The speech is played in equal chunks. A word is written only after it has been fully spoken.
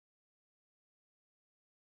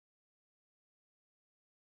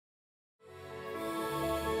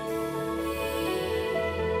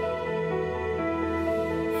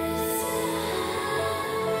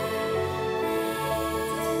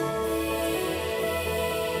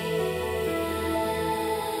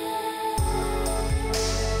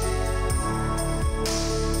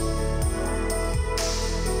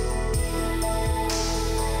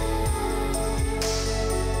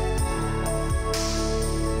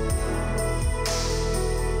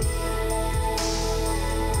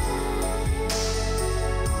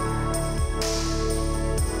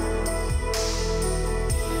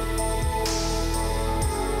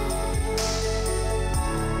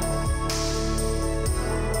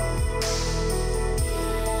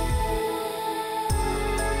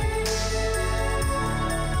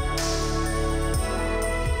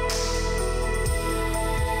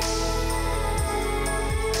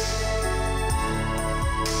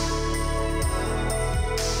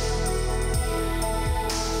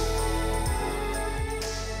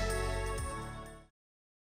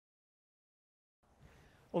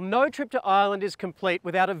Well, no trip to Ireland is complete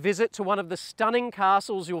without a visit to one of the stunning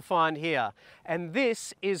castles you'll find here. And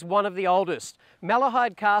this is one of the oldest.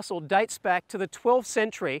 Malahide Castle dates back to the 12th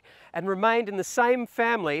century and remained in the same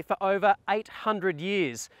family for over 800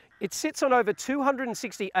 years. It sits on over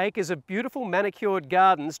 260 acres of beautiful manicured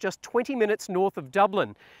gardens just 20 minutes north of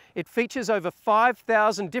Dublin. It features over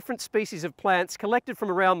 5,000 different species of plants collected from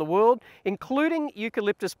around the world, including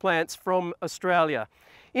eucalyptus plants from Australia.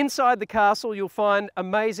 Inside the castle you'll find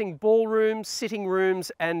amazing ballrooms, sitting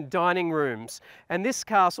rooms and dining rooms. And this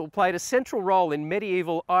castle played a central role in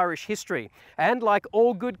medieval Irish history. And like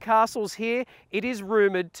all good castles here, it is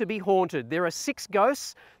rumoured to be haunted. There are 6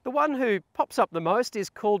 ghosts. The one who pops up the most is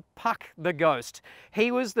called Puck the Ghost. He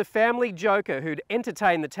was the family joker who'd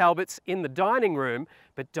entertained the Talbots in the dining room,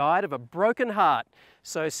 but died of a broken heart.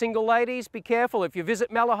 So single ladies, be careful. If you visit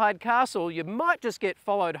Malahide Castle, you might just get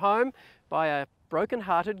followed home by a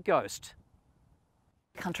broken-hearted ghost.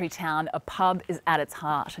 Country town, a pub is at its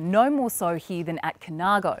heart. No more so here than at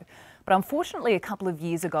Carnargo. But unfortunately, a couple of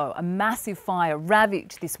years ago, a massive fire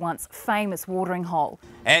ravaged this once famous watering hole.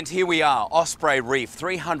 And here we are, Osprey Reef,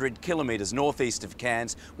 300 kilometres northeast of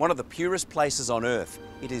Cairns, one of the purest places on Earth.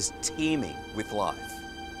 It is teeming with life.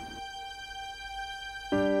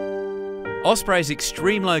 Osprey's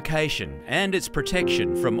extreme location and its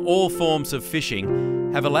protection from all forms of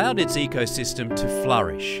fishing have allowed its ecosystem to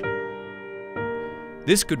flourish.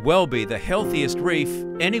 This could well be the healthiest reef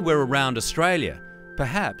anywhere around Australia,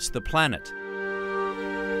 perhaps the planet.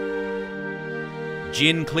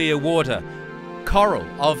 Gin clear water, coral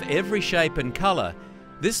of every shape and colour,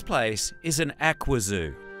 this place is an aqua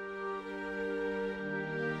zoo.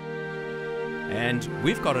 And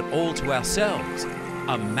we've got it all to ourselves.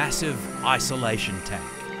 A massive isolation tank.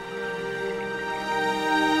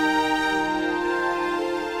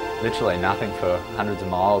 Literally nothing for hundreds of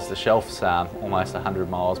miles. The shelf's almost 100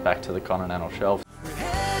 miles back to the continental shelf.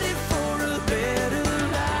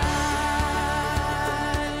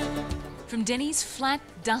 From Denny's flat,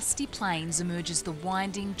 dusty plains emerges the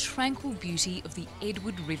winding, tranquil beauty of the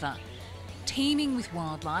Edward River. Teeming with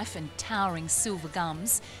wildlife and towering silver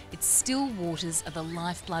gums, its still waters are the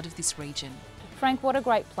lifeblood of this region. Frank, what a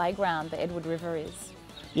great playground the Edward River is.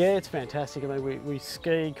 Yeah, it's fantastic. I mean, we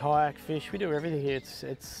ski, kayak, fish, we do everything here.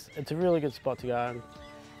 It's a really good spot to go.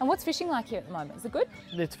 And what's fishing like here at the moment? Is it good?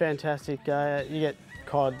 It's fantastic. You get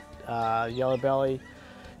cod, yellow belly,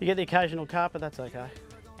 you get the occasional carp, but that's okay.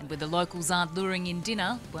 And where the locals aren't luring in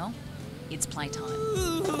dinner, well, it's playtime.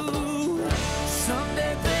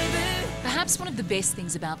 Perhaps one of the best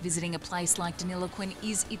things about visiting a place like Deniliquin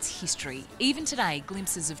is its history. Even today,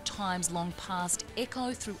 glimpses of times long past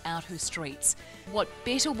echo throughout her streets. What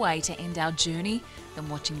better way to end our journey than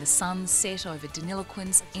watching the sun set over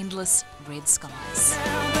Deniliquin's endless red skies?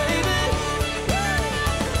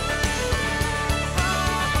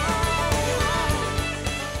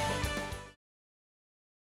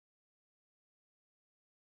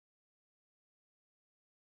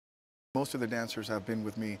 Most of the dancers have been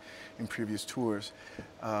with me in previous tours,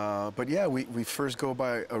 but yeah, we first go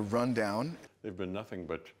by a rundown. They've been nothing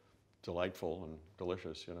but delightful and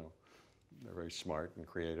delicious, you know. They're very smart and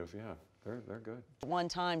creative, yeah, they're good. One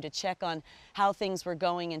time to check on how things were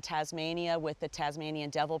going in Tasmania with the Tasmanian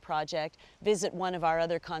Devil Project, visit one of our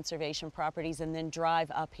other conservation properties and then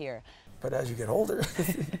drive up here. But as you get older,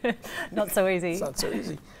 not so easy. It's not so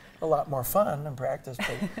easy. A lot more fun and practice,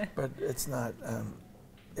 but it's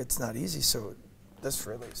not easy, so this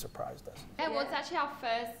really surprised us. Yeah, well, it's actually our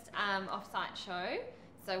first off-site show,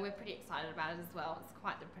 so we're pretty excited about it as well. It's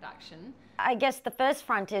quite the production. I guess the first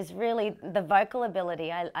front is really the vocal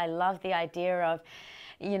ability. I love the idea of,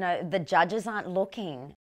 you know, the judges aren't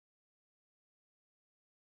looking.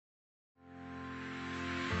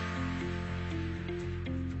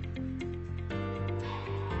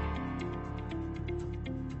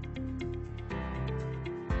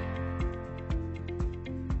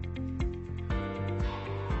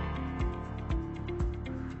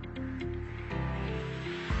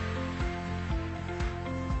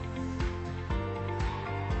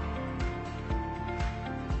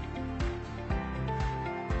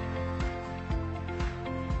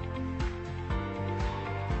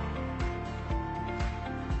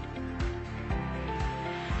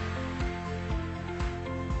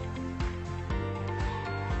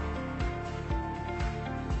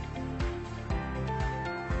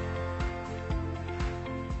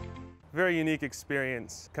 Very unique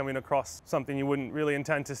experience coming across something you wouldn't really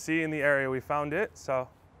intend to see in the area we found it. So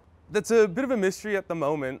That's a bit of a mystery at the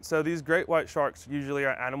moment. So these great white sharks usually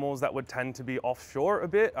are animals that would tend to be offshore a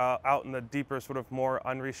bit, out in the deeper, sort of more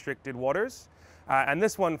unrestricted waters. And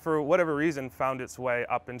this one, for whatever reason, found its way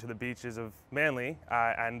up into the beaches of Manly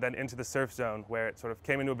and then into the surf zone, where it sort of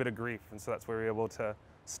came into a bit of grief. And so that's where we were able to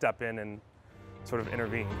step in and sort of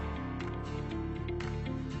intervene.